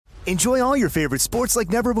Enjoy all your favorite sports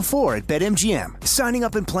like never before at BetMGM. Signing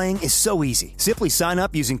up and playing is so easy. Simply sign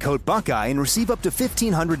up using code Buckeye and receive up to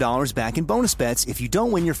 $1,500 back in bonus bets if you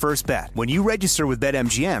don't win your first bet. When you register with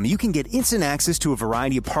BetMGM, you can get instant access to a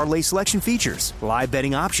variety of parlay selection features, live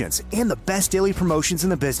betting options, and the best daily promotions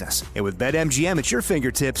in the business. And with BetMGM at your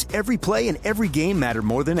fingertips, every play and every game matter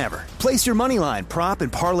more than ever. Place your moneyline, prop,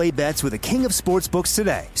 and parlay bets with the king of sportsbooks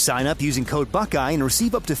today. Sign up using code Buckeye and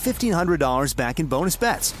receive up to $1,500 back in bonus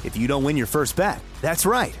bets if you don't win your first bet. That's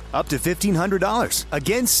right, up to $1,500.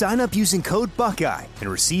 Again, sign up using code Buckeye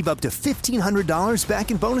and receive up to $1,500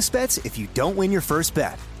 back in bonus bets if you don't win your first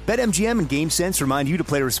bet. BetMGM and GameSense remind you to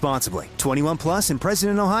play responsibly. 21 plus and present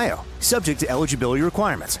in Ohio. Subject to eligibility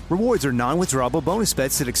requirements. Rewards are non-withdrawable bonus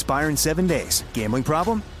bets that expire in 7 days. Gambling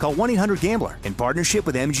problem? Call 1-800-GAMBLER in partnership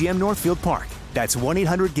with MGM Northfield Park. That's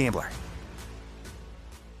 1-800-GAMBLER.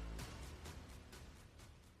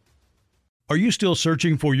 Are you still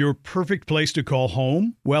searching for your perfect place to call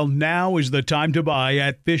home? Well, now is the time to buy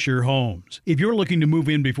at Fisher Homes. If you're looking to move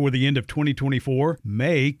in before the end of 2024,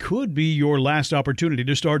 May could be your last opportunity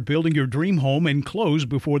to start building your dream home and close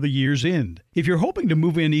before the year's end. If you're hoping to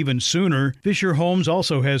move in even sooner, Fisher Homes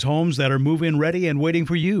also has homes that are move-in ready and waiting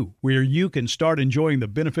for you, where you can start enjoying the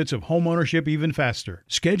benefits of homeownership even faster.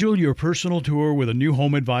 Schedule your personal tour with a new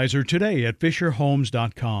home advisor today at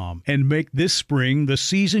FisherHomes.com and make this spring the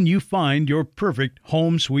season you find your perfect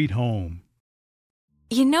home sweet home.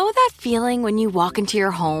 You know that feeling when you walk into your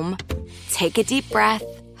home, take a deep breath,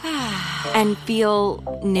 and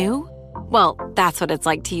feel new? Well, that's what it's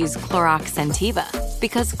like to use Clorox Scentiva.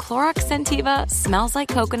 Because Clorox Scentiva smells like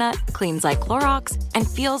coconut, cleans like Clorox, and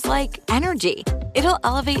feels like energy. It'll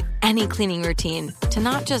elevate any cleaning routine to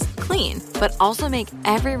not just clean, but also make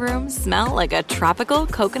every room smell like a tropical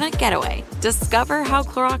coconut getaway. Discover how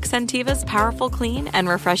Clorox Scentiva's powerful clean and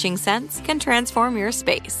refreshing scents can transform your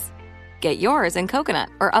space. Get yours in coconut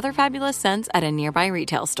or other fabulous scents at a nearby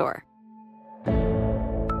retail store.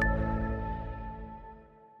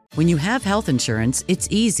 When you have health insurance, it's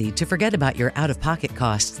easy to forget about your out-of-pocket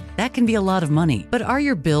costs. That can be a lot of money. But are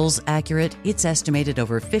your bills accurate? It's estimated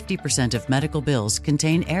over 50% of medical bills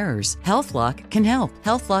contain errors. HealthLock can help.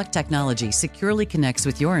 HealthLock technology securely connects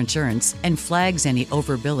with your insurance and flags any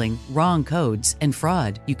overbilling, wrong codes, and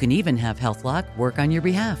fraud. You can even have HealthLock work on your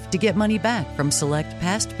behalf to get money back from select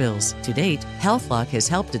past bills. To date, HealthLock has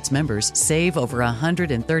helped its members save over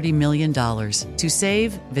 $130 million. To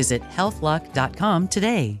save, visit healthlock.com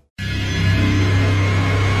today.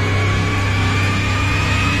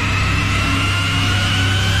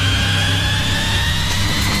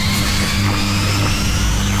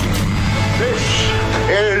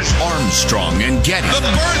 Is Armstrong and Getty, the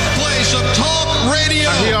birthplace of talk radio.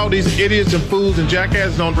 I hear all these idiots and fools and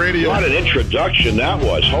jackasses on radio. What an introduction that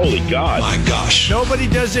was. Holy God. My gosh. Nobody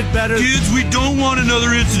does it better. Kids, we don't want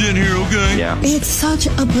another incident here, okay? Yeah. It's such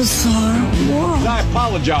a bizarre world. I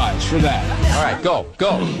apologize for that. All right, go.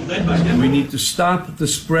 We need to stop the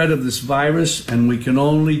spread of this virus, and we can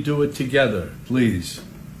only do it together. Please.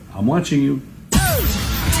 I'm watching you.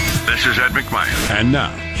 This is Ed McMahon. And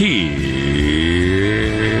now, here's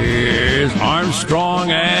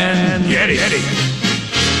Armstrong and Getty.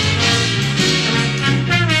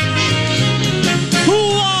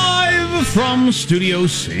 Live from Studio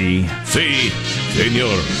C. Si,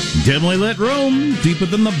 senor. Dimly lit room, deeper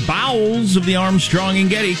than the bowels of the Armstrong and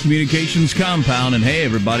Getty Communications compound. And hey,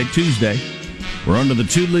 everybody, Tuesday, we're under the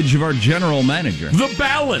tutelage of our general manager. The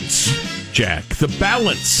balance, Jack. The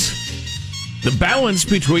balance. The balance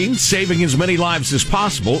between saving as many lives as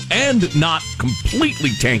possible and not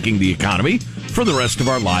completely tanking the economy for the rest of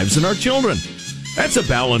our lives and our children. That's a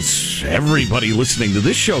balance everybody listening to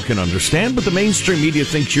this show can understand, but the mainstream media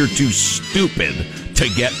thinks you're too stupid to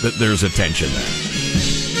get that there's a tension there.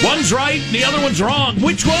 One's right, the other one's wrong.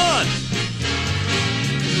 Which one?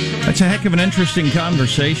 That's a heck of an interesting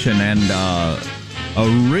conversation, and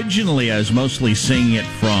originally I was mostly seeing it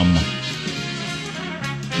from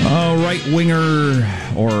right-winger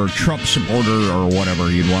or Trump supporter or whatever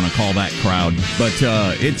you'd want to call that crowd. But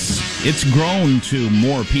it's grown to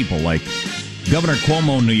more people, like Governor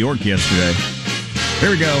Cuomo in New York yesterday. Here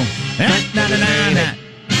we go.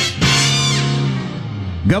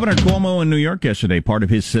 Governor Cuomo in New York yesterday, part of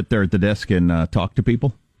his sit there at the desk and talk to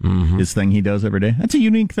people, his thing he does every day. That's a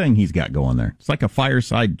unique thing he's got going there. It's like a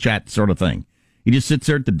fireside chat sort of thing. He just sits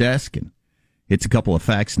there at the desk and hits a couple of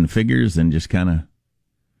facts and figures and just kind of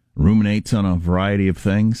ruminates on a variety of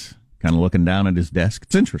things, kind of looking down at his desk.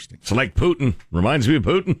 It's interesting. It's like Putin. Reminds me of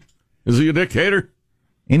Putin. Is he a dictator?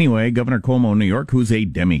 Anyway, Governor Cuomo of New York, who's a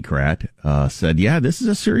Democrat, said, "Yeah, this is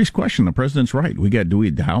a serious question. The president's right.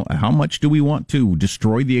 How much do we want to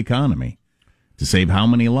destroy the economy to save how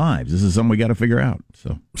many lives? This is something we got to figure out."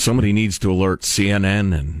 So somebody needs to alert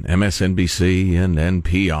CNN and MSNBC and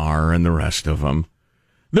NPR and the rest of them.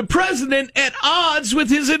 The president at odds with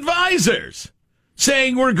his advisors,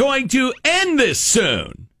 saying we're going to end this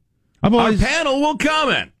soon. Our panel will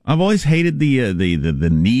comment. I've always hated the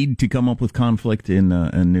need to come up with conflict in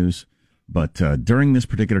news, but during this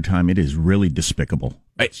particular time, it is really despicable.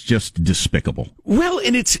 It's just despicable. Well,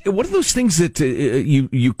 and it's one of those things that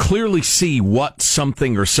you clearly see what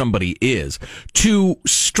something or somebody is. To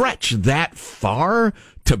stretch that far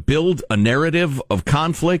to build a narrative of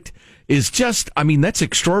conflict is just, that's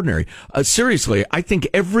extraordinary. Seriously, I think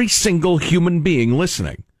every single human being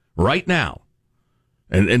listening right now,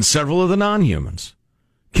 and several of the non-humans,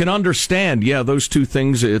 can understand, those two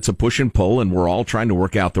things, it's a push and pull, and we're all trying to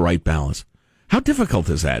work out the right balance. How difficult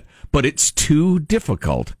is that? But it's too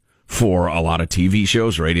difficult for a lot of TV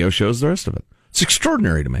shows, radio shows, the rest of it. It's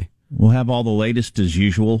extraordinary to me. We'll have all the latest as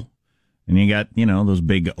usual, and you got, those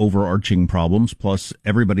big overarching problems, plus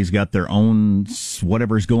everybody's got their own,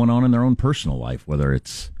 whatever's going on in their own personal life, whether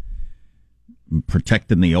it's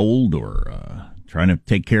protecting the old or trying to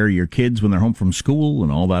take care of your kids when they're home from school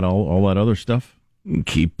and all that other stuff.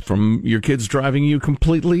 Keep from your kids driving you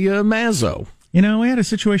completely mazzo. We had a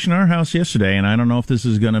situation in our house yesterday, and I don't know if this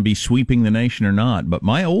is going to be sweeping the nation or not, but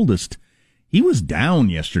my oldest, he was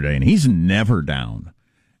down yesterday, and he's never down.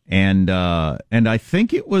 And I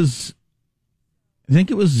think it was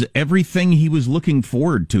everything he was looking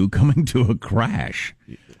forward to coming to a crash.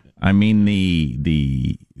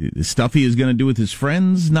 The stuff he is going to do with his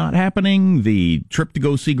friends not happening, the trip to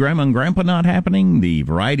go see Grandma and Grandpa not happening, the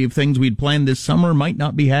variety of things we'd planned this summer might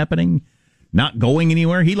not be happening, not going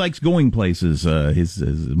anywhere. He likes going places. His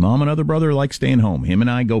mom and other brother like staying home. Him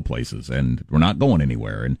and I go places, and we're not going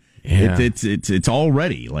anywhere. And it's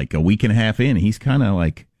already like a week and a half in. He's kind of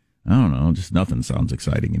like, I don't know, just nothing sounds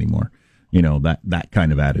exciting anymore. That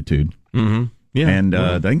kind of attitude. Mm-hmm. Yeah, and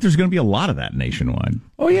I think there's going to be a lot of that nationwide.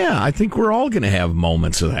 Oh, yeah. I think we're all going to have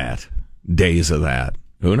moments of that, days of that.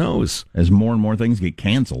 Who knows? As more and more things get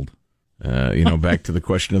canceled. Back to the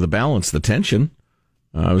question of the balance, the tension.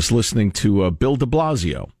 I was listening to Bill de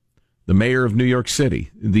Blasio, the mayor of New York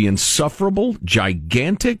City, the insufferable,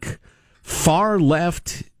 gigantic, far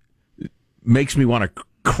left, makes me want to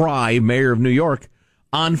cry mayor of New York,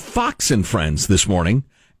 on Fox and Friends this morning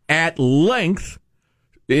at length.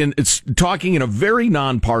 It's talking in a very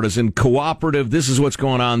nonpartisan, cooperative, this is what's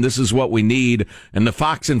going on, this is what we need, and the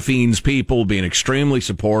Fox and Fiends people being extremely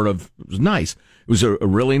supportive. It was nice. It was a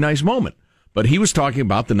really nice moment. But he was talking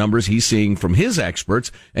about the numbers he's seeing from his experts,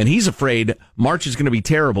 and he's afraid March is going to be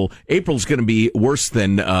terrible, April's going to be worse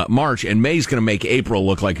than March, and May's going to make April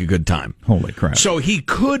look like a good time. Holy crap. So he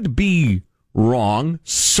could be wrong,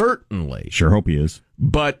 certainly. Sure hope he is.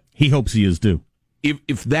 But he hopes he is too.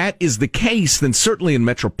 If that is the case, then certainly in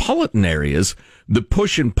metropolitan areas, the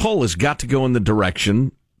push and pull has got to go in the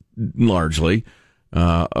direction, largely,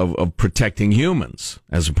 of protecting humans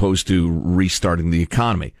as opposed to restarting the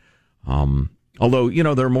economy. Although,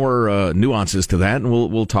 there are more nuances to that, and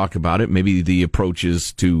we'll talk about it. Maybe the approach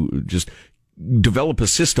is to just develop a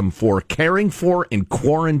system for caring for and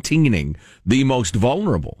quarantining the most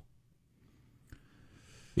vulnerable.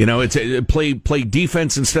 It's play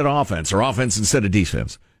defense instead of offense, or offense instead of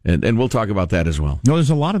defense. And we'll talk about that as well. There's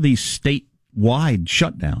a lot of these statewide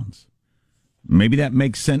shutdowns. Maybe that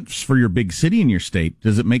makes sense for your big city in your state.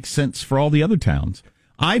 Does it make sense for all the other towns?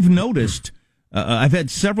 I've noticed, I've had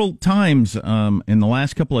several times in the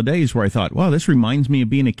last couple of days where I thought, wow, this reminds me of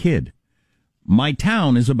being a kid. My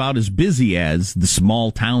town is about as busy as the small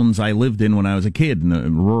towns I lived in when I was a kid in the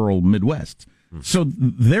rural Midwest. So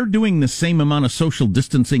they're doing the same amount of social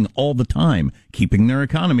distancing all the time, keeping their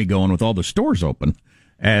economy going with all the stores open,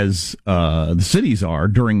 as the cities are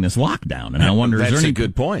during this lockdown. And I wonder, that's a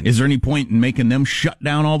good point. Is there any point in making them shut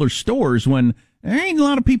down all their stores when there ain't a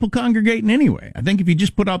lot of people congregating anyway? I think if you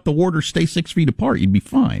just put out the order, stay 6 feet apart, you'd be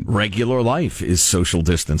fine. Regular life is social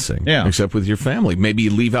distancing, yeah, except with your family. Maybe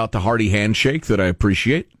leave out the hearty handshake that I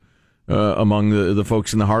appreciate among the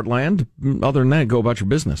folks in the heartland. Other than that, go about your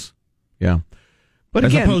business. Yeah. But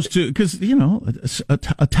as opposed to, because,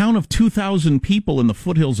 a town of 2,000 people in the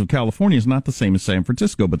foothills of California is not the same as San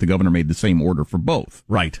Francisco, but the governor made the same order for both.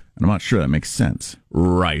 Right. And I'm not sure that makes sense.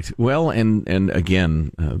 Right. Well, and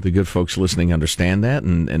again, the good folks listening understand that,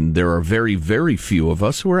 and there are very, very few of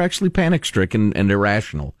us who are actually panic-stricken and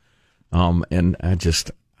irrational. And I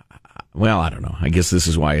don't know. I guess this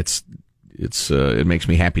is why it makes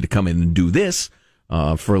me happy to come in and do this.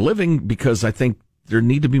 for a living, because I think there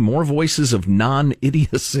need to be more voices of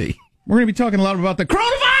non-idiocy. We're going to be talking a lot about the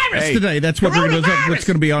coronavirus today. That's what what's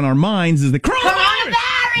going to be on our minds is the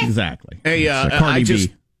coronavirus. Exactly. Hey, I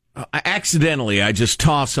just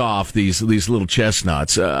toss off these little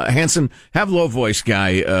chestnuts. Hanson, have low voice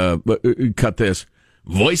guy cut this.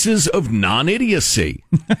 Voices of non-idiocy.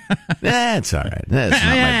 That's all right. That's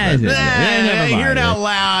not my I hear it out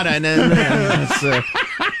loud. And then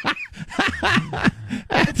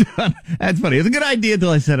that's funny. It's a good idea until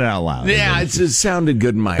I said it out loud. Yeah, it sounded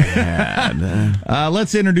good in my head.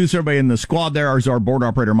 Let's introduce everybody in the squad. There is our board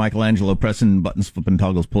operator, Michelangelo, pressing buttons, flipping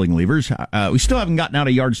toggles, pulling levers. We still haven't gotten out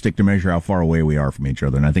a yardstick to measure how far away we are from each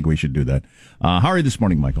other, and I think we should do that. How are you this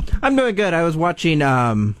morning, Michael? I'm doing good. I was watching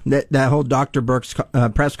that whole Dr. Birx's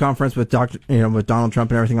press conference with with Donald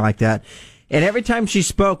Trump and everything like that. And every time she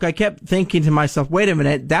spoke, I kept thinking to myself, wait a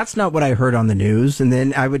minute, that's not what I heard on the news. And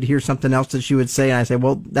then I would hear something else that she would say, and I say,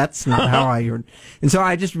 well, that's not how I heard. And so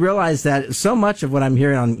I just realized that so much of what I'm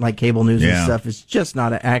hearing on like cable news and stuff is just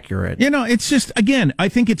not accurate. It's just, again, I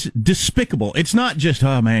think it's despicable. It's not just,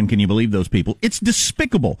 oh man, can you believe those people? It's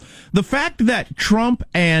despicable. The fact that Trump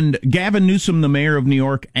and Gavin Newsom, the mayor of New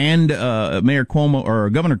York, and Mayor Cuomo, or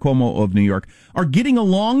Governor Cuomo of New York, are getting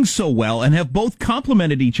along so well and have both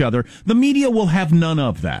complimented each other, the media will have none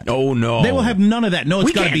of that. Oh, no. They will have none of that. No,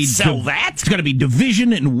 it's got to be that. It's got to be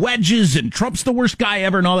division and wedges and Trump's the worst guy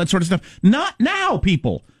ever and all that sort of stuff. Not now,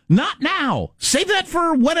 people. Not now. Save that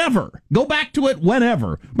for whatever. Go back to it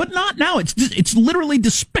whenever. But not now. It's literally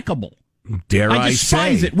despicable. Dare I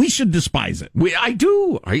despise say it. We should despise it. I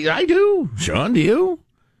do. I do. Sean, do you?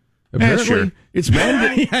 Apparently, sure. It's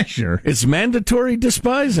yeah, sure. It's mandatory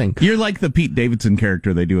despising. You're like the Pete Davidson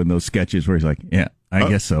character they do in those sketches where he's like, yeah, I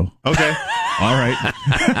guess so. Okay. All right.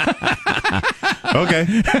 Okay.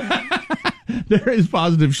 There is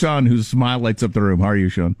positive Sean, whose smile lights up the room. How are you,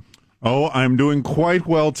 Sean? Oh, I'm doing quite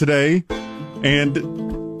well today. And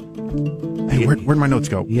hey, where'd my notes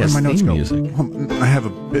go? Yes, where'd my notes go? Music. I had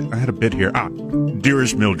a bit here.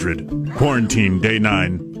 Dearest Mildred, quarantine day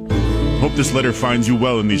 9. Hope this letter finds you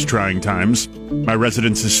well in these trying times. My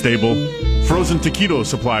residence is stable. Frozen taquito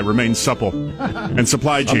supply remains supple. And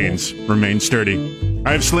supply chains remain sturdy.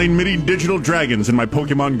 I have slain many digital dragons, and my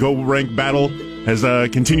Pokemon Go rank battle has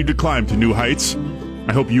continued to climb to new heights.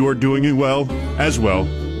 I hope you are doing well,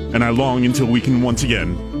 and I long until we can once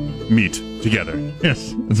again meet together.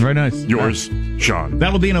 Yes, that's very nice. Yours, Sean.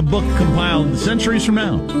 That'll be in a book compiled centuries from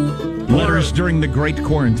now. Letters during the Great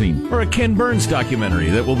Quarantine. Or a Ken Burns documentary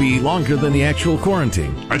that will be longer than the actual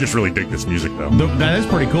quarantine. I just really dig this music, though. That is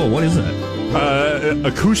pretty cool. What is that?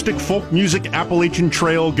 Acoustic folk music, Appalachian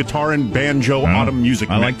Trail, guitar and banjo, autumn music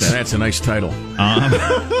mix. I like that. That's a nice title.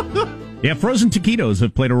 Yeah, frozen taquitos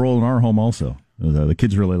have played a role in our home also. The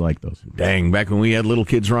kids really like those. Dang, back when we had little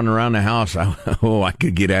kids running around the house, I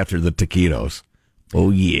could get after the taquitos. Oh,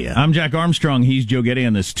 yeah. I'm Jack Armstrong. He's Joe Getty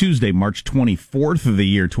on this Tuesday, March 24th of the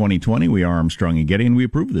year 2020. We are Armstrong and Getty, and we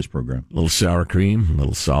approve of this program. A little sour cream, a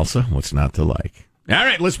little salsa. What's not to like? All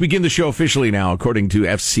right, let's begin the show officially now. According to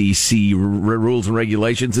FCC rules and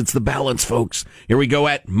regulations, it's the balance, folks. Here we go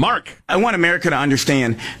at Mark. I want America to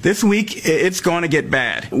understand this week it's going to get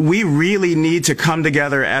bad. We really need to come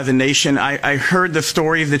together as a nation. I heard the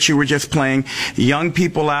stories that you were just playing. Young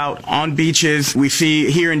people out on beaches. We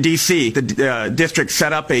see here in D.C., the district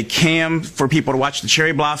set up a cam for people to watch the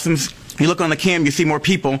cherry blossoms. You look on the cam, you see more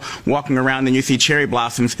people walking around than you see cherry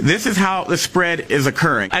blossoms. This is how the spread is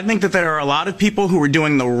occurring. I think that there are a lot of people who are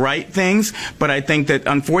doing the right things, but I think that,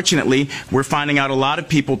 unfortunately, we're finding out a lot of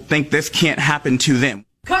people think this can't happen to them.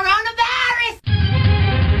 Coronavirus!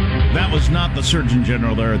 That was not the Surgeon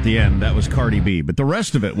General there at the end. That was Cardi B. But the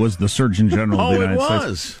rest of it was the Surgeon General of the United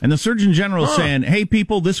States. And the Surgeon General saying, hey,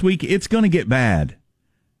 people, this week it's going to get bad.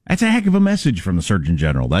 That's a heck of a message from the Surgeon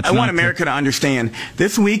General. I want America to understand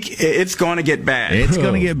this week it's going to get bad. It's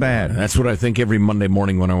going to get bad. That's what I think every Monday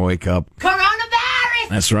morning when I wake up. Coronavirus!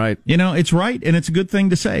 That's right. You know, it's right, and it's a good thing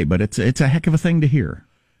to say, but it's a heck of a thing to hear.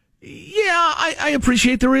 Yeah, I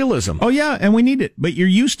appreciate the realism. Oh, yeah, and we need it. But you're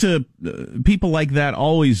used to people like that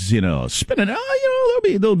always, spinning.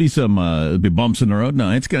 There'll be some be bumps in the road. No,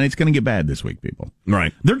 it's gonna get bad this week, people.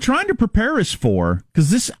 Right. They're trying to prepare us because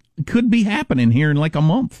this could be happening here in like a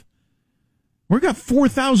month. We've got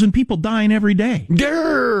 4,000 people dying every day.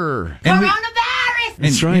 Coronavirus!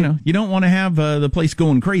 That's right. You don't want to have the place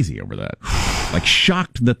going crazy over that. Like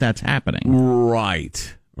shocked that that's happening.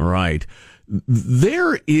 Right.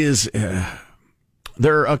 There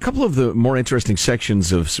are a couple of the more interesting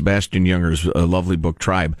sections of Sebastian Junger's lovely book,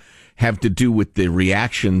 Tribe, have to do with the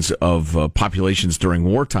reactions of populations during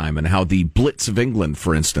wartime, and how the Blitz of England,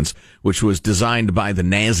 for instance, which was designed by the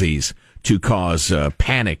Nazis to cause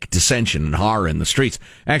panic, dissension, and horror in the streets,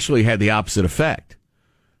 actually had the opposite effect.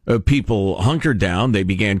 People hunkered down, they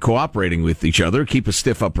began cooperating with each other, keep a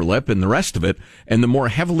stiff upper lip, and the rest of it. And the more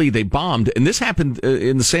heavily they bombed, and this happened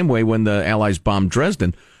in the same way when the Allies bombed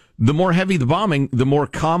Dresden, the more heavy the bombing, the more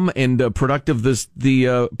calm and productive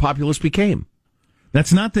the populace became.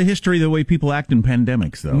 That's not the history of the way people act in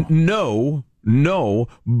pandemics, though. No,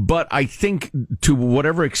 but I think to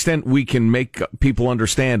whatever extent we can make people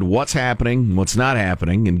understand what's happening, what's not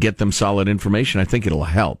happening, and get them solid information, I think it'll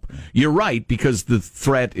help. You're right, because the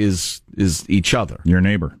threat is each other. Your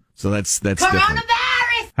neighbor. So that's different.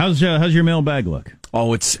 Coronavirus! How's your mailbag look?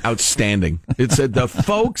 Oh, it's outstanding. It's the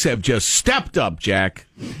folks have just stepped up, Jack.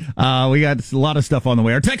 We got a lot of stuff on the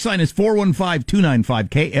way. Our text line is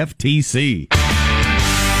 415-295-KFTC.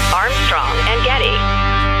 Armstrong and Getty.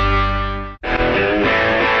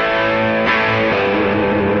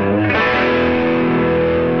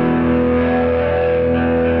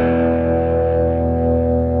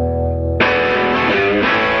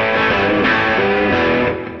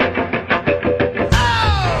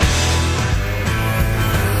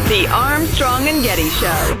 The Armstrong and Getty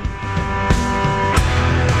Show.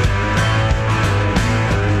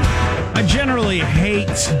 I generally hate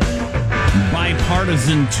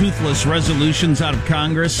bipartisan, toothless resolutions out of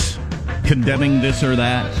Congress condemning this or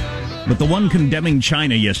that. But the one condemning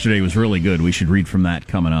China yesterday was really good. We should read from that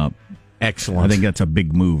coming up. Excellent. I think that's a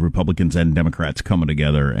big move. Republicans and Democrats coming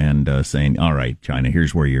together and saying, all right, China,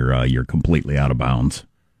 here's where you're completely out of bounds.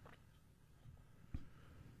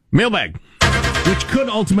 Mailbag. Which could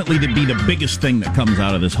ultimately be the biggest thing that comes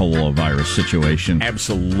out of this whole virus situation.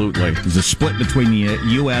 Absolutely. There's a split between the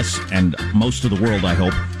U.S. and most of the world, I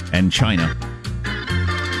hope, and China.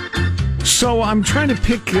 So I'm trying to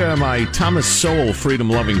pick my Thomas Sowell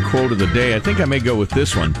freedom-loving quote of the day. I think I may go with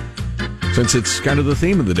this one, since it's kind of the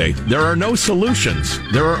theme of the day. There are no solutions.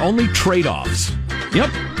 There are only trade-offs. Yep.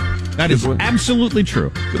 That is absolutely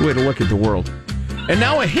true. Good way to look at the world. And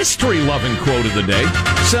now a history-loving quote of the day,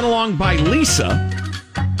 sent along by Lisa.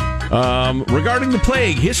 Regarding the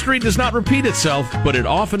plague, history does not repeat itself, but it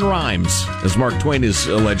often rhymes, as Mark Twain is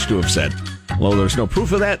alleged to have said. Although there's no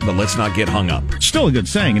proof of that, but let's not get hung up. Still a good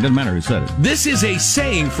saying. It doesn't matter who said it. This is a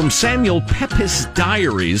saying from Samuel Pepys'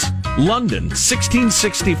 Diaries, London,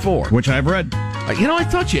 1664. Which I've read. I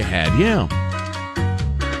thought you had, yeah.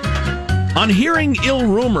 On hearing ill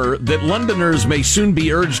rumor that Londoners may soon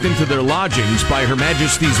be urged into their lodgings by Her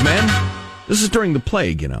Majesty's men, this is during the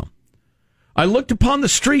plague, I looked upon the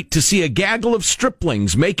street to see a gaggle of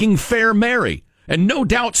striplings making fair merry, and no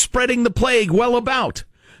doubt spreading the plague well about.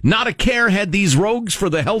 Not a care had these rogues for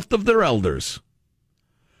the health of their elders.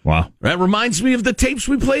 Wow. That reminds me of the tapes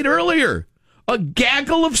we played earlier. A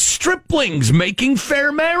gaggle of striplings making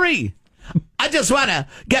fair merry. I just want to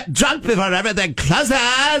get drunk before everything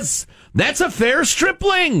closes. That's a fair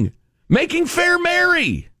stripling making fair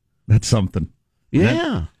merry. That's something.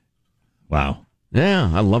 Yeah. Wow.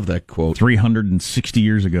 Yeah, I love that quote. 360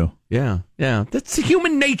 years ago. Yeah. That's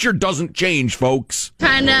human nature doesn't change, folks.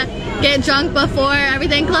 Trying to get drunk before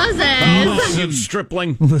everything closes. Oh, you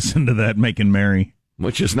stripling. Listen to that, making merry.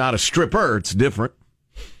 Which is not a stripper, it's different.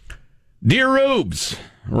 Dear Rubes,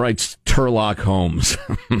 writes Turlock Holmes.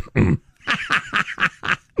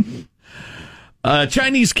 A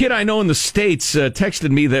Chinese kid I know in the States texted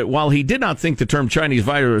me that while he did not think the term Chinese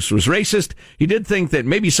virus was racist, he did think that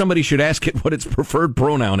maybe somebody should ask it what its preferred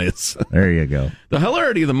pronoun is. There you go. The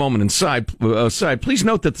hilarity of the moment aside, please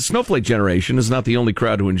note that the snowflake generation is not the only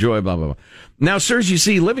crowd who enjoy blah, blah, blah. Now, sirs, you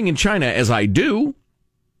see, living in China as I do,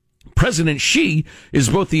 President Xi is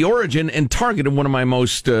both the origin and target of one of my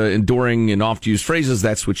most enduring and oft-used phrases.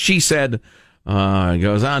 That's what she said. It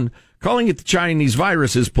goes on. Calling it the Chinese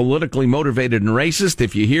virus is politically motivated and racist.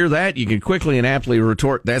 If you hear that, you can quickly and aptly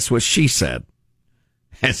retort, that's what she said.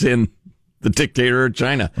 As in the dictator of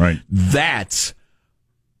China. Right. That's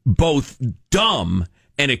both dumb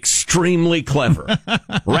and extremely clever.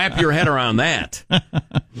 Wrap your head around that.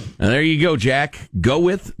 And there you go, Jack. Go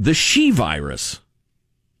with the Xi virus.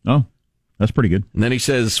 Oh, that's pretty good. And then he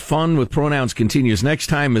says, fun with pronouns continues next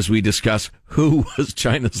time as we discuss who was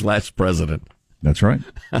China's last president. That's right.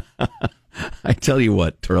 I tell you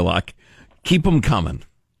what, Turlock, keep them coming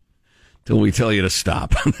till we tell you to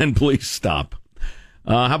stop. And then please stop.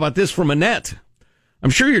 How about this from Annette? I'm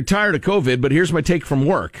sure you're tired of COVID, but here's my take from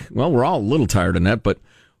work. Well, we're all a little tired, Annette, but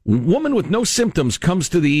woman with no symptoms comes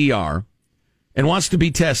to the ER and wants to be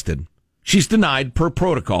tested. She's denied per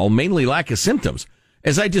protocol, mainly lack of symptoms.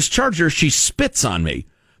 As I discharge her, she spits on me.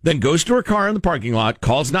 then goes to her car in the parking lot,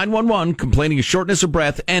 calls 911, complaining of shortness of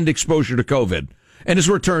breath and exposure to COVID, and is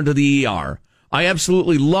returned to the ER. I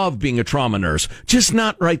absolutely love being a trauma nurse, just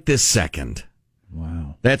not right this second.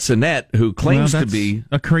 Wow. That's Annette, who claims to be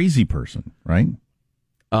a crazy person, right?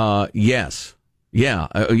 Yes. Yeah,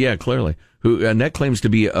 clearly. Who Annette claims to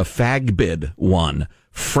be a fagbid one,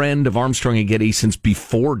 friend of Armstrong and Getty since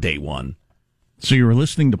before day one. So you were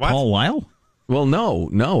listening to Paul Lyle? Well, no,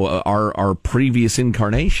 our previous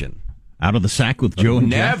incarnation. Out of the sack with Joe and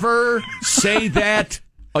Never say that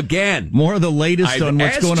again. More of the latest on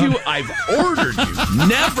what's going on. I've ordered you.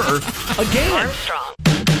 Never again. Armstrong.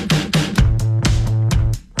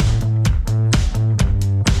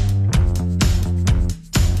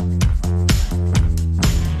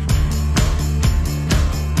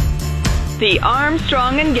 The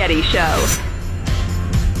Armstrong and Getty Show.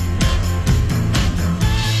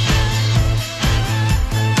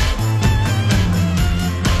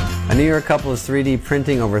 A New York couple is 3D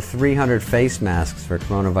printing over 300 face masks for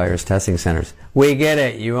coronavirus testing centers. We get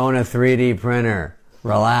it. You own a 3D printer.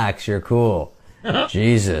 Relax. You're cool.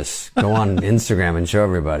 Jesus. Go on Instagram and show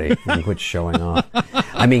everybody and quit showing off.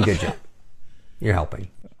 I mean, good job. You're helping.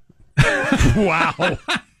 Wow.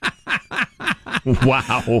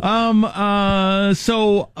 Wow.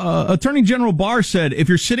 So Attorney General Barr said, if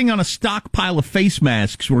you're sitting on a stockpile of face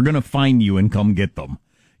masks, we're going to find you and come get them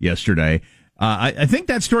yesterday. I think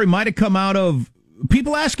that story might have come out of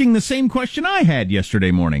people asking the same question I had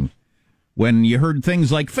yesterday morning when you heard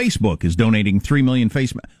things like Facebook is donating 3 million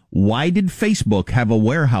face masks. Why did Facebook have a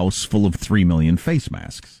warehouse full of 3 million face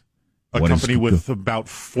masks? A company with about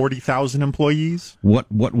 40,000 employees? What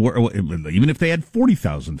were, even if they had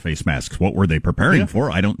 40,000 face masks, what were they preparing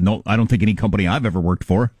for? I don't know. I don't think any company I've ever worked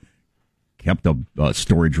for kept a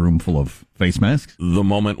storage room full of face masks. The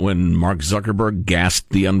moment when Mark Zuckerberg gassed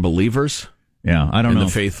the unbelievers? Yeah, I don't know. And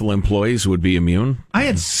the faithful employees would be immune? I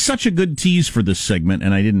had such a good tease for this segment,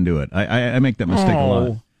 and I didn't do it. I make that mistake a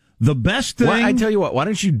lot. The best thing... Well, I tell you what, why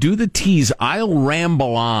don't you do the tease? I'll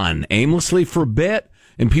ramble on aimlessly for a bit,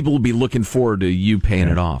 and people will be looking forward to you paying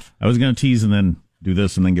it off. I was going to tease and then do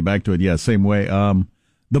this and then get back to it. Yeah, same way.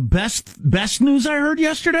 The best news I heard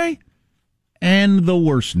yesterday and the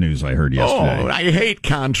worst news I heard yesterday. Oh, I hate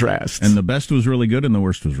contrasts. And the best was really good and the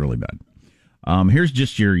worst was really bad. Here's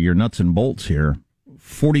just your nuts and bolts here.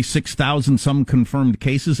 46,000 some confirmed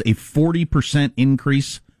cases, a 40%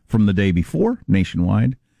 increase from the day before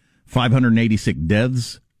nationwide. 586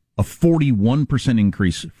 deaths, a 41%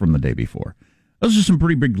 increase from the day before. Those are some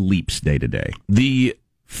pretty big leaps day to day. The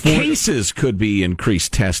cases could be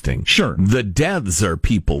increased testing. Sure. The deaths are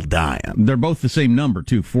people dying. They're both the same number,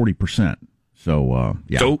 too, 40%. So,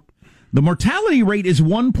 yeah. So, the mortality rate is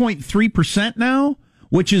 1.3% now,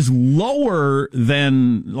 which is lower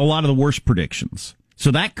than a lot of the worst predictions. So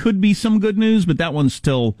that could be some good news, but that one's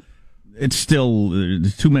still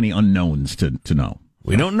too many unknowns to know.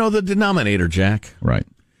 We don't know the denominator, Jack. Right.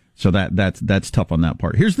 So that's tough on that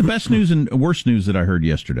part. Here's the best news and worst news that I heard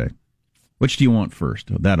yesterday. Which do you want first?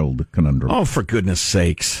 That old conundrum. Oh, for goodness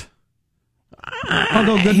sakes. I'll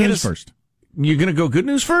go good news first. You're going to go good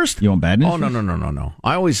news first? You want bad news? Oh, no.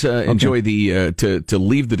 I always enjoy the to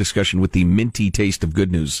leave the discussion with the minty taste of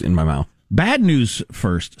good news in my mouth. Bad news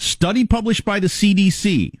first. Study published by the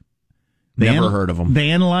CDC. Never heard of them. They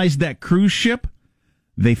analyzed that cruise ship.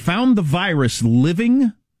 They found the virus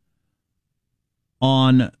living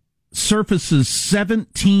on surfaces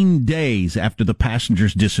 17 days after the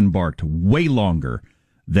passengers disembarked, way longer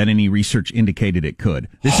than any research indicated it could.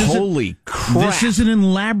 Holy crap. This isn't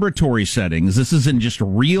in laboratory settings. This is in just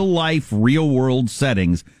real life, real world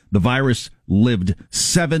settings. The virus lived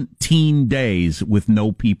 17 days with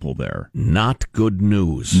no people there. Not good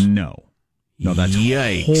news. No, that's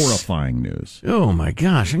Yikes. Horrifying news. Oh my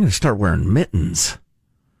gosh, I'm going to start wearing mittens.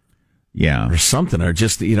 Yeah. Or something, or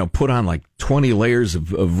just, put on like 20 layers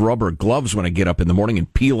of rubber gloves when I get up in the morning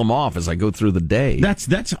and peel them off as I go through the day.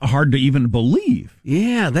 That's hard to even believe.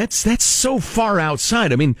 Yeah, that's so far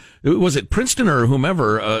outside. I mean, was it Princeton or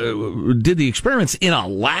whomever did the experiments in a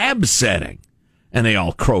lab setting, and they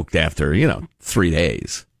all croaked after, 3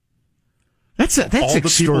 days. That's all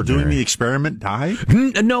the people doing the experiment died?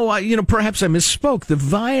 No, perhaps I misspoke. The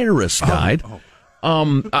virus died.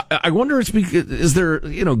 I wonder is there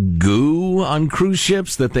goo on cruise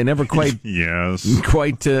ships that they never quite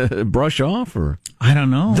brush off, or I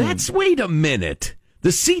don't know. Wait a minute. The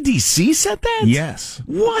CDC said that? Yes.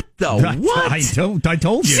 What the what? I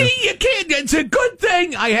told you. See, you can't. It's a good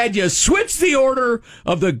thing I had you switch the order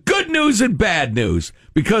of the good news and bad news,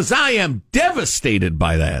 because I am devastated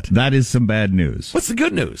by that. That is some bad news. What's the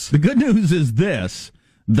good news? The good news is this.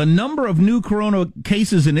 the number of new corona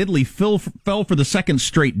cases in Italy fell for the second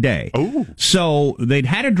straight day. Oh. So they'd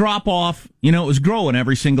had a drop off. It was growing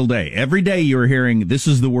every single day. Every day you were hearing, this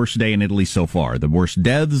is the worst day in Italy so far. The worst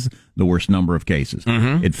deaths, the worst number of cases.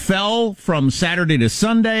 Mm-hmm. It fell from Saturday to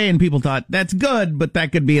Sunday, and people thought, that's good, but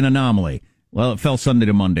that could be an anomaly. Well, it fell Sunday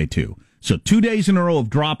to Monday, too. So 2 days in a row of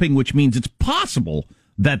dropping, which means it's possible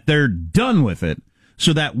that they're done with it.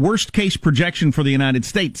 So that worst case projection for the United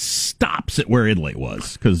States stops at where Italy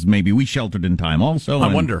was, because maybe we sheltered in time also.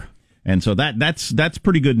 I wonder. And so that's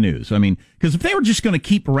pretty good news. I mean, because if they were just going to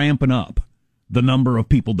keep ramping up the number of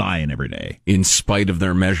people dying every day, in spite of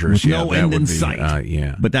their measures, with no end in sight.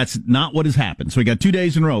 Yeah. But that's not what has happened. So we got 2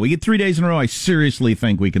 days in a row. We get 3 days in a row. I seriously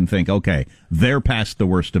think we can think, okay, they're past the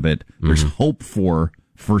worst of it. There's hope for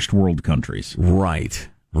first world countries. Right.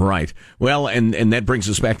 Well, and that brings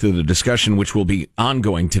us back to the discussion, which will be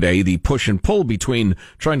ongoing today, the push and pull between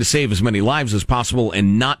trying to save as many lives as possible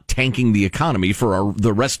and not tanking the economy for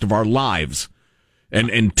the rest of our lives,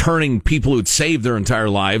 and turning people who'd saved their entire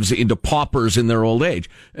lives into paupers in their old age.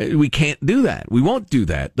 We can't do that. We won't do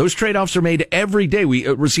that. Those trade-offs are made every day. We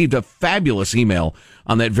received a fabulous email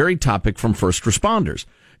on that very topic from first responders.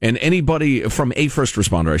 And anybody from a first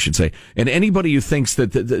responder, I should say, and anybody who thinks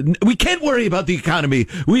that we can't worry about the economy,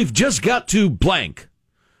 we've just got to blank,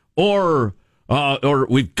 or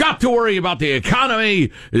we've got to worry about the economy,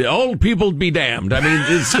 old people be damned. I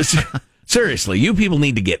mean, seriously, you people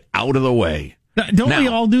need to get out of the way. Don't we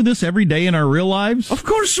all do this every day in our real lives? Of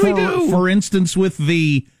course we do. For instance, with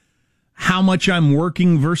the how much I'm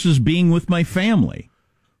working versus being with my family.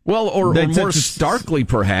 Well, or more starkly,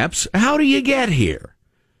 perhaps, how do you get here?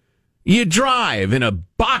 You drive in a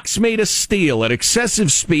box made of steel at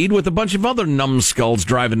excessive speed with a bunch of other numbskulls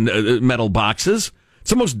driving metal boxes. It's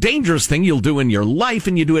the most dangerous thing you'll do in your life,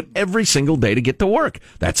 and you do it every single day to get to work.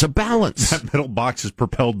 That's a balance. That metal box is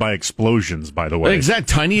propelled by explosions, by the way. Exact.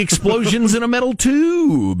 Tiny explosions in a metal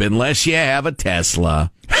tube, unless you have a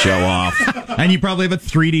Tesla. Show off. And you probably have a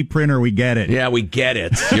 3D printer. We get it. Yeah, we get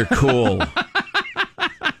it. You're cool.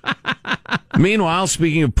 Meanwhile,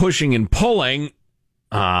 speaking of pushing and pulling,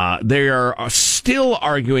 they are still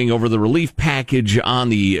arguing over the relief package on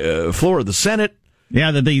the floor of the Senate.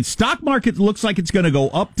 Yeah, the stock market looks like it's going to go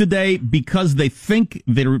up today because they think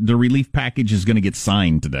the relief package is going to get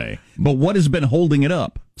signed today. But what has been holding it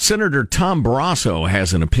up? Senator Tom Barrasso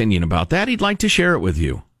has an opinion about that. He'd like to share it with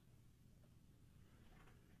you.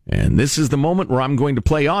 And this is the moment where I'm going to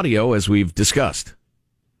play audio as we've discussed.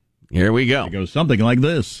 Here we go. It goes something like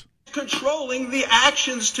this. Controlling the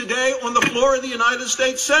actions today on the floor of the United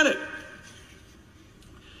States Senate.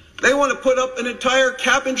 They want to put up an entire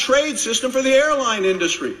cap and trade system for the airline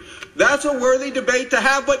industry. That's a worthy debate to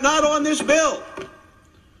have, but not on this bill.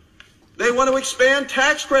 They want to expand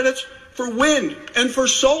tax credits for wind and for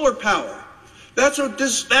solar power. That's a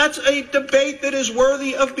debate that is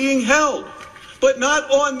worthy of being held, but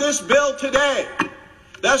not on this bill today.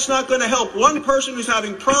 That's not going to help one person who's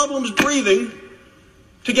having problems breathing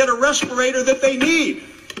to get a respirator that they need.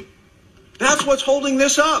 That's what's holding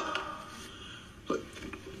this up.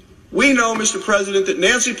 We know, Mr. President, that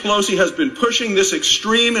Nancy Pelosi has been pushing this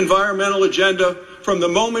extreme environmental agenda from the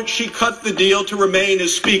moment she cut the deal to remain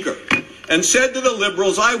as Speaker and said to the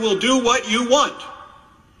liberals, I will do what you want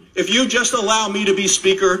if you just allow me to be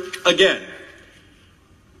Speaker again.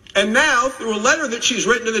 And now, through a letter that she's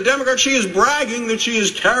written to the Democrats, she is bragging that she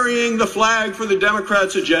is carrying the flag for the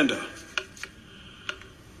Democrats' agenda.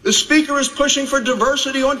 The Speaker is pushing for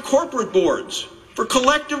diversity on corporate boards, for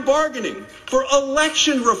collective bargaining, for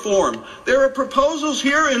election reform. There are proposals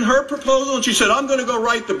here in her proposal, and she said, I'm going to go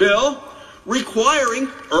write the bill requiring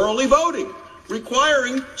early voting,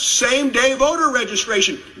 requiring same-day voter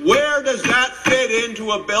registration. Where does that fit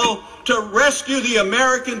into a bill to rescue the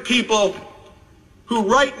American people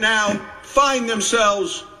who right now find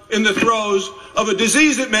themselves in the throes of a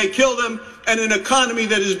disease that may kill them and an economy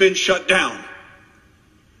that has been shut down?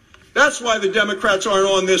 That's why the Democrats aren't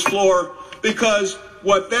on this floor, because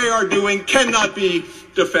what they are doing cannot be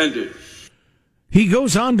defended. He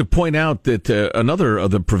goes on to point out that another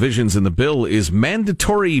of the provisions in the bill is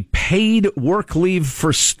mandatory paid work leave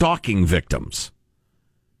for stalking victims.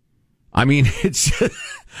 I mean, it's,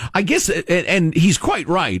 I guess, and he's quite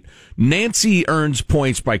right. Nancy earns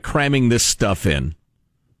points by cramming this stuff in.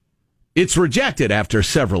 It's rejected after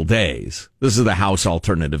several days. This is the House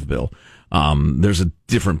alternative bill. There's a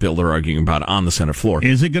different bill they're arguing about on the Senate floor.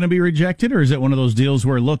 Is it going to be rejected, or is it one of those deals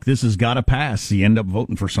where, look, this has got to pass, you end up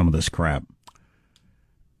voting for some of this crap?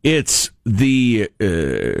 It's the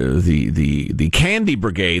candy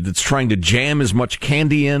brigade that's trying to jam as much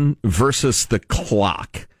candy in versus the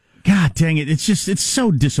clock. God dang it. It's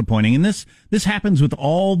so disappointing. And this happens with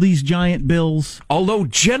all these giant bills. Although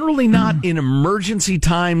generally not in emergency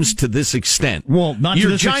times to this extent. Well, not your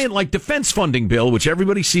to this giant like defense funding bill, which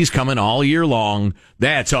everybody sees coming all year long,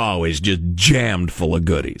 that's always just jammed full of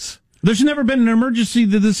goodies. There's never been an emergency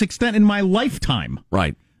to this extent in my lifetime.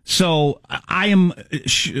 Right. So I am.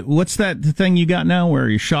 What's that thing you got now where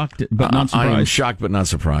you're shocked but not surprised? I'm shocked but not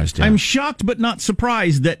surprised. Yeah. I'm shocked but not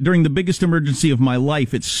surprised that during the biggest emergency of my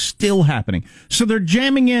life, it's still happening. So they're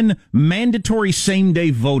jamming in mandatory same-day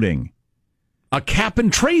voting. A cap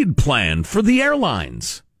and trade plan for the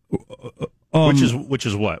airlines. Which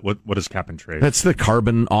is what? What is cap and trade? That's the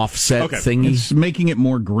carbon offset thingy. It's making it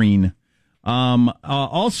more green.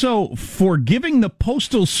 Also, forgiving the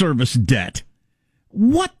Postal Service debt.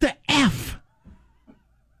 What the F?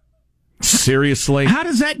 Seriously? How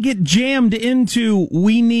does that get jammed into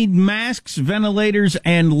we need masks, ventilators,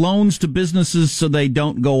 and loans to businesses so they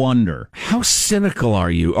don't go under? How cynical are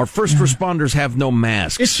you? Our first responders have no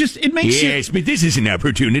masks. It's just, it makes Yes, but this is an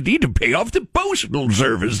opportunity to pay off the Postal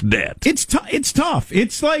Service debt. It's tough.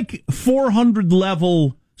 It's like 400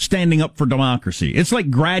 level standing up for democracy. It's like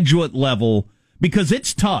graduate level because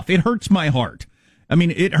it's tough. It hurts my heart. I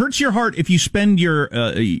mean, it hurts your heart if you spend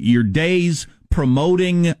your days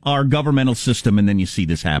promoting our governmental system and then you see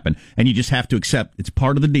this happen and you just have to accept it's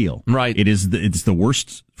part of the deal. Right. It's the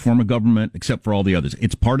worst form of government except for all the others.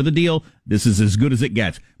 It's part of the deal. This is as good as it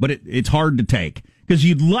gets, but it's hard to take because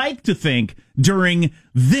you'd like to think during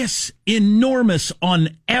this enormous on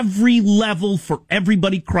every level for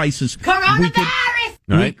everybody crisis,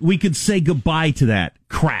 we could say goodbye to that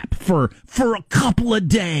crap for a couple of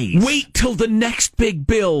days. Wait till the next big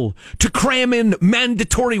bill to cram in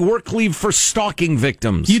mandatory work leave for stalking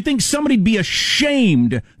victims. You'd think somebody'd be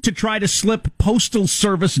ashamed to try to slip Postal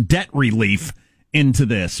Service debt relief into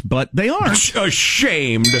this, but they aren't.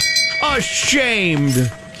 Ashamed.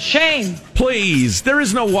 Shame. Please, there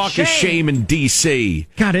is no walk of shame in D.C.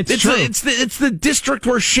 God, it's true. It's the district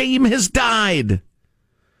where shame has died.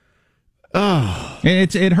 Oh,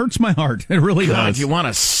 it hurts my heart. It really does. You want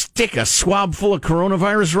to stick a swab full of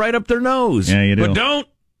coronavirus right up their nose. Yeah, you do. But don't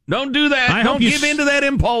do that. Don't give in to that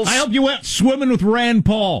impulse. I hope you went swimming with Rand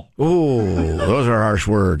Paul. Oh, those are harsh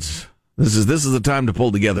words. This is the time to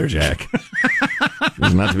pull together, Jack.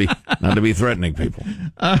 not to be threatening people.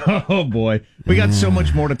 Oh boy, we got so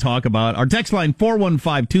much more to talk about. Our text line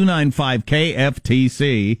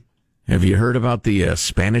 415-295-KFTC. Have you heard about the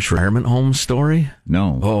Spanish retirement home story?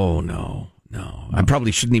 No. Oh, no. I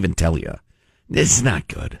probably shouldn't even tell you. It's not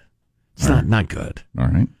good. It's not good. All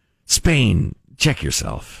right. Spain, check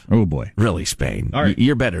yourself. Oh, boy. Really, Spain. All right.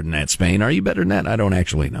 You're better than that, Spain. Are you better than that? I don't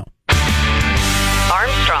actually know.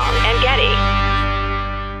 Armstrong and Getty.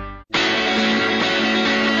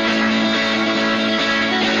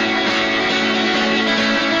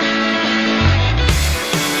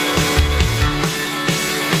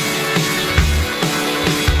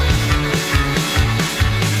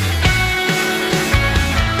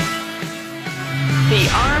 The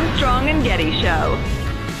Armstrong and Getty Show.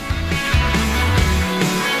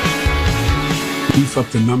 Beef up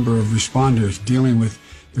the number of responders dealing with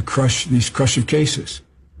these crush of cases,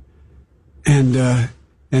 and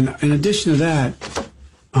in addition to that,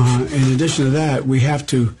 we have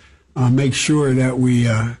to make sure that we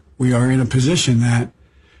are in a position that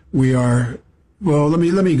we are. Well, let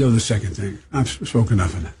me go to the second thing. I've spoken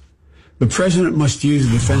enough of that. The president must use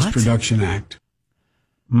the Defense Production Act.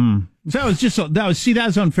 That was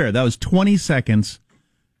unfair. That was 20 seconds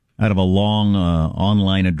out of a long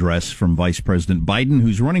online address from Vice President Biden,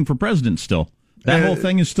 who's running for president still. That whole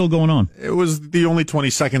thing is still going on. It was the only 20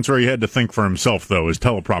 seconds where he had to think for himself, though. His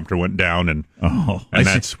teleprompter went down, and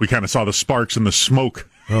we kind of saw the sparks and the smoke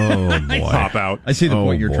pop out. I see the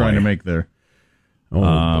point you're trying to make there.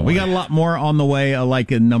 We got a lot more on the way,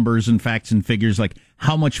 like in numbers and facts and figures, like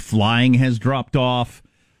how much flying has dropped off,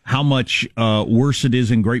 how much worse it is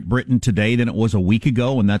in Great Britain today than it was a week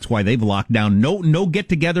ago, and that's why they've locked down no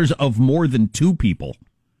get-togethers of more than 2 people.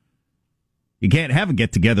 You can't have a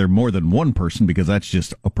get-together more than 1 person because that's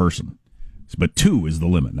just a person. But 2 is the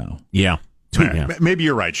limit now. Yeah. 2. Yeah. Maybe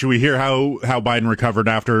you're right. Should we hear how Biden recovered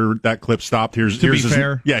after that clip stopped? Here's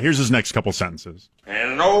his next couple sentences.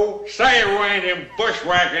 And no say-raining,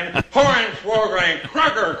 bushwhacking, hornswoggling,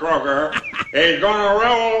 crocker is going to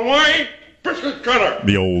roll away.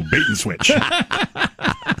 The old bait and switch.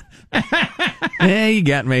 Hey, you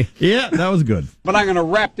got me. Yeah, that was good. But I'm going to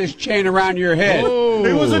wrap this chain around your head. Oh,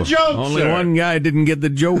 it was a joke. Only one guy didn't get the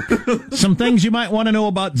joke. Some things you might want to know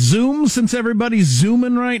about Zoom, since everybody's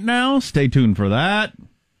Zooming right now. Stay tuned for that.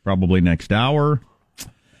 Probably next hour.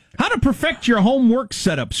 How to perfect your home work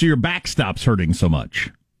setup so your back stops hurting so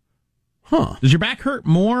much. Huh. Does your back hurt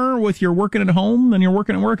more with your working at home than you're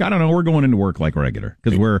working at work? I don't know. We're going into work like regular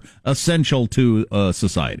because we're essential to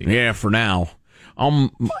society. Yeah, for now. My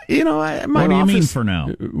what do you office, mean for now?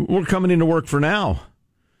 We're coming into work for now.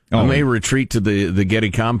 I may retreat to the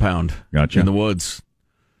Getty compound in the woods.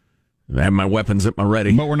 I have my weapons at my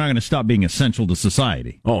ready. But we're not going to stop being essential to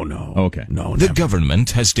society. Oh, no. Okay. No, the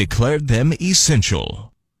government has declared them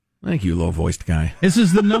essential. Thank you, low-voiced guy. This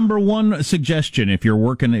is the number one suggestion if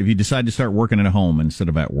you decide to start working at home instead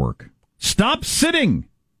of at work. Stop sitting!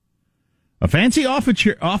 A fancy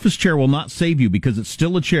office chair will not save you because it's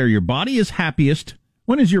still a chair. Your body is happiest.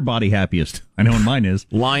 When is your body happiest? I know when mine is.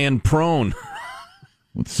 Lying prone.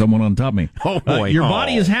 With someone on top of me. Oh, boy. Your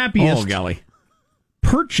body is happiest. Oh, golly.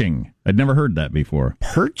 Perching. I'd never heard that before.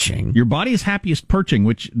 Perching? Your body is happiest perching,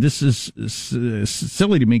 which this is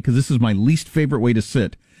silly to me because this is my least favorite way to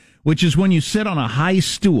sit, which is when you sit on a high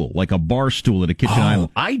stool, like a bar stool at a kitchen island.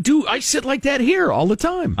 I do. I sit like that here all the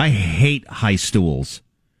time. I hate high stools.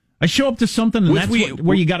 I show up to something and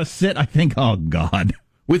where you got to sit. I think, oh, God.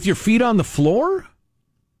 With your feet on the floor?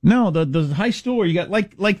 No, the high stool where you got,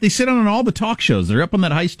 like they sit on all the talk shows. They're up on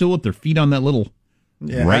that high stool with their feet on that little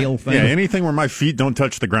rail thing. Yeah, anything where my feet don't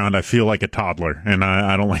touch the ground, I feel like a toddler, and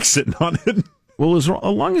I don't like sitting on it. Well, as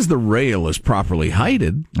long as the rail is properly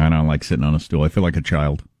heighted. I don't like sitting on a stool. I feel like a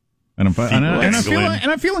child. And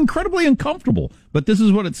I feel incredibly uncomfortable. But this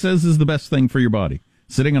is what it says is the best thing for your body.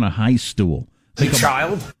 Sitting on a high stool.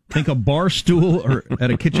 Think a bar stool or at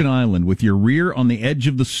a kitchen island with your rear on the edge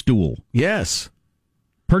of the stool. Yes.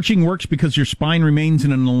 Perching works because your spine remains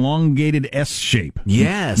in an elongated S shape.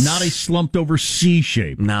 Yes. Not a slumped over C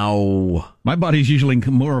shape. No. My body's usually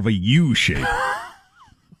more of a U shape.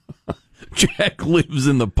 Jack lives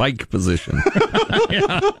in the pike position.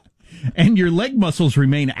 Yeah. And your leg muscles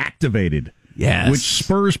remain activated. Yes. Which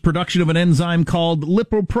spurs production of an enzyme called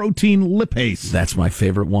lipoprotein lipase. That's my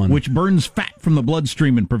favorite one. Which burns fat from the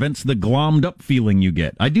bloodstream and prevents the glommed up feeling you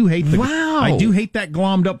get. I do hate that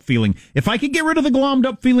glommed up feeling. If I could get rid of the glommed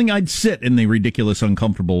up feeling, I'd sit in the ridiculous,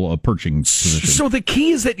 uncomfortable perching position. So the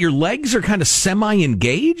key is that your legs are kind of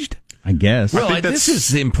semi-engaged? I guess. Well, this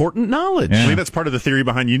is important knowledge. I think that's part of the theory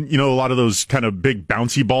behind, you know, a lot of those kind of big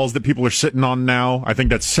bouncy balls that people are sitting on now. I think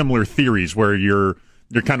that's similar theories where you're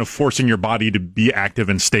kind of forcing your body to be active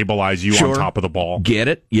and stabilize you on top of the ball. Get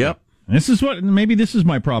it? Yep. Maybe this is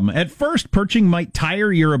my problem. At first, perching might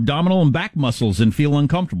tire your abdominal and back muscles and feel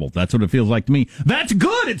uncomfortable. That's what it feels like to me. That's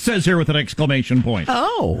good, it says here with an exclamation point.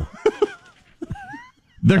 Oh.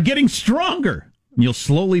 They're getting stronger. You'll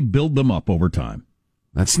slowly build them up over time.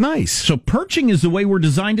 That's nice. So perching is the way we're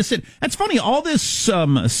designed to sit. That's funny. All this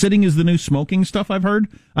sitting is the new smoking stuff I've heard.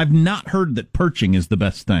 I've not heard that perching is the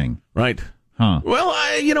best thing. Right. Huh. Well,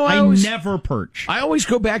 I never perch. I always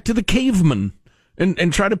go back to the cavemen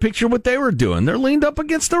and try to picture what they were doing. They're leaned up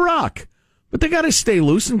against a rock, but they got to stay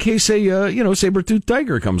loose in case a saber-toothed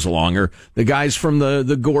tiger comes along, or the guys from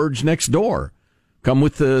the gorge next door come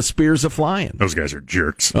with the spears of flying. Those guys are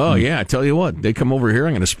jerks. Oh yeah, I tell you what, they come over here,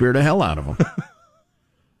 I'm going to spear the hell out of them.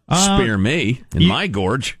 Spear me in my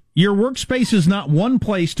gorge. Your workspace is not one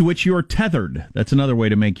place to which you're tethered. That's another way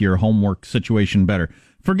to make your homework situation better.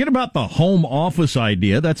 Forget about the home office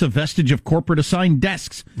idea. That's a vestige of corporate assigned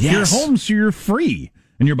desks. Yes. You're home, so you're free.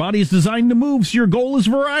 And your body is designed to move, so your goal is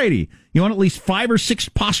variety. You want at least 5 or 6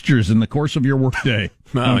 postures in the course of your workday.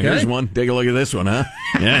 Oh, okay? Here's one. Take a look at this one, huh?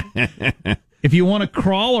 If you want to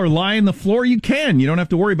crawl or lie on the floor, you can. You don't have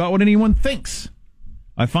to worry about what anyone thinks.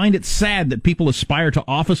 I find it sad that people aspire to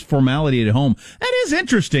office formality at home. That is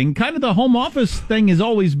interesting. Kind of the home office thing has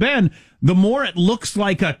always been, the more it looks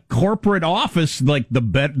like a corporate office, like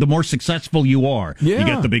the more successful you are. Yeah. You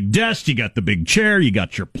got the big desk, you got the big chair, you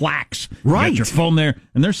got your plaques, right. You got your phone there,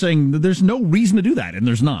 and they're saying that there's no reason to do that, and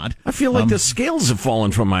there's not. I feel like the scales have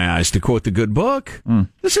fallen from my eyes, to quote the good book.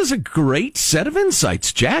 This is a great set of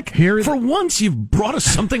insights, Jack. For once, you've brought us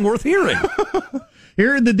something worth hearing.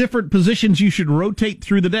 Here are the different positions you should rotate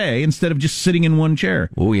through the day instead of just sitting in one chair.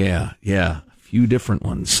 Oh, yeah. A few different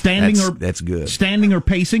ones. That's good. Standing or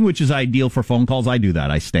pacing, which is ideal for phone calls. I do that.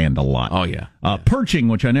 I stand a lot. Oh, yeah. Perching,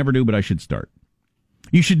 which I never do, but I should start.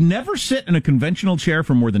 You should never sit in a conventional chair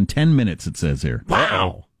for more than 10 minutes, it says here.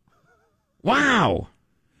 Wow.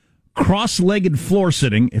 Cross-legged floor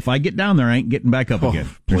sitting. If I get down there, I ain't getting back up again.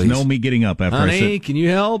 There's no me getting up after I sit. Can you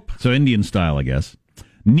help? So Indian style, I guess.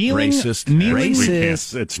 Kneeling,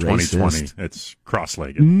 Racist. It's 2020. It's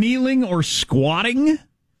cross-legged. Kneeling or squatting.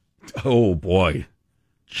 Oh, boy.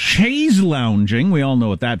 Chaise lounging. We all know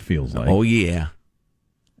what that feels like. Oh, yeah.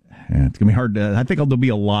 Yeah, it's going to be hard to... I think there'll be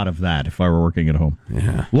a lot of that if I were working at home.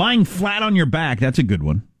 Yeah. Lying flat on your back, that's a good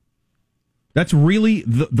one. That's really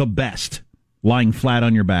the best. Lying flat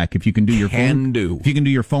on your back. If you can do your if you can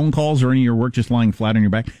do your phone calls or any of your work, just lying flat on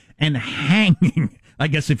your back. And hanging, I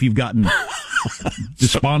guess if you've gotten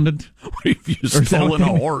despondent. If you've stolen a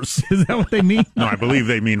horse. Is that what they mean? No, I believe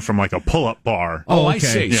they mean from like a pull-up bar. Oh, okay. I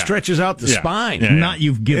see. Yeah. Stretches out the spine. Yeah, yeah. Not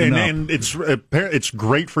you've given up. And it's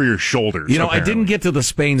great for your shoulders. You know, apparently. I didn't get to the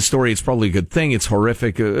Spain story. It's probably a good thing. It's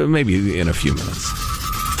horrific. Maybe in a few minutes.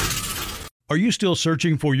 Are you still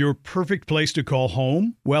searching for your perfect place to call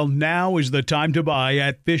home? Well, now is the time to buy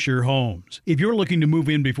at Fisher Homes. If you're looking to move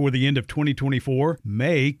in before the end of 2024,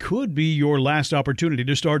 May could be your last opportunity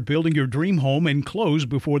to start building your dream home and close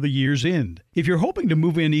before the year's end. If you're hoping to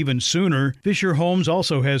move in even sooner, Fisher Homes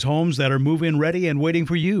also has homes that are move-in ready and waiting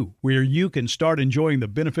for you, where you can start enjoying the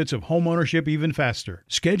benefits of homeownership even faster.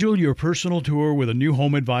 Schedule your personal tour with a new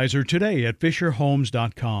home advisor today at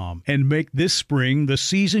FisherHomes.com and make this spring the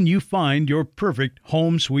season you find your perfect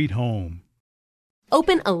home sweet home.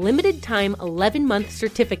 Open a limited-time 11-month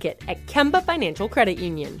certificate at Kemba Financial Credit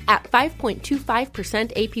Union. At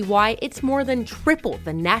 5.25% APY, it's more than triple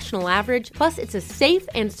the national average, plus it's a safe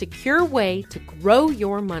and secure way to grow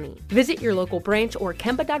your money. Visit your local branch or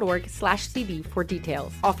kemba.org/cb for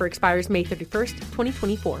details. Offer expires May 31st,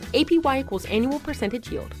 2024. APY equals annual percentage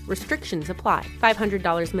yield. Restrictions apply.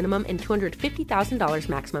 $500 minimum and $250,000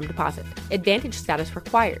 maximum deposit. Advantage status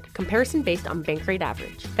required. Comparison based on bank rate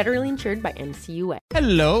average. Federally insured by NCUA.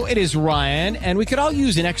 Hello, it is Ryan, and we could all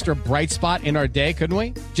use an extra bright spot in our day, couldn't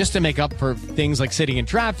we? Just to make up for things like sitting in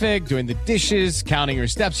traffic, doing the dishes, counting your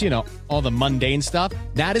steps, all the mundane stuff.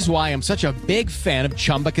 That is why I'm such a big fan of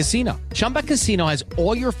Chumba Casino. Chumba Casino has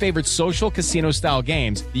all your favorite social casino-style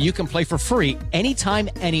games that you can play for free anytime,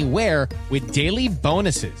 anywhere with daily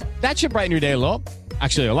bonuses. That should brighten your day a little.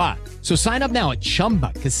 Actually, a lot. So sign up now at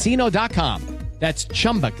ChumbaCasino.com. That's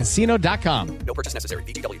ChumbaCasino.com. No purchase necessary.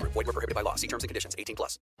 VGW Group. Void where prohibited by law. See terms and conditions.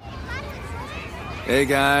 18+. Hey,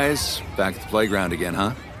 guys. Back at the playground again,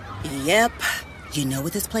 huh? Yep. You know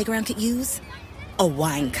what this playground could use? A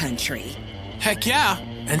wine country. Heck yeah.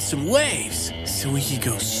 And some waves so we could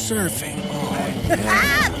go surfing. Oh,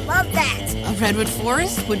 yeah. Love that. A redwood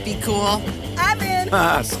forest would be cool. I'm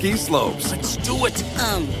in. Ski slopes. Let's do it.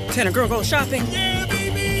 Can a girl go shopping? Yeah,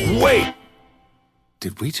 baby. Wait.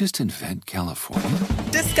 Did we just invent California?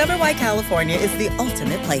 Discover why California is the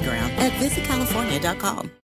ultimate playground at visitcalifornia.com.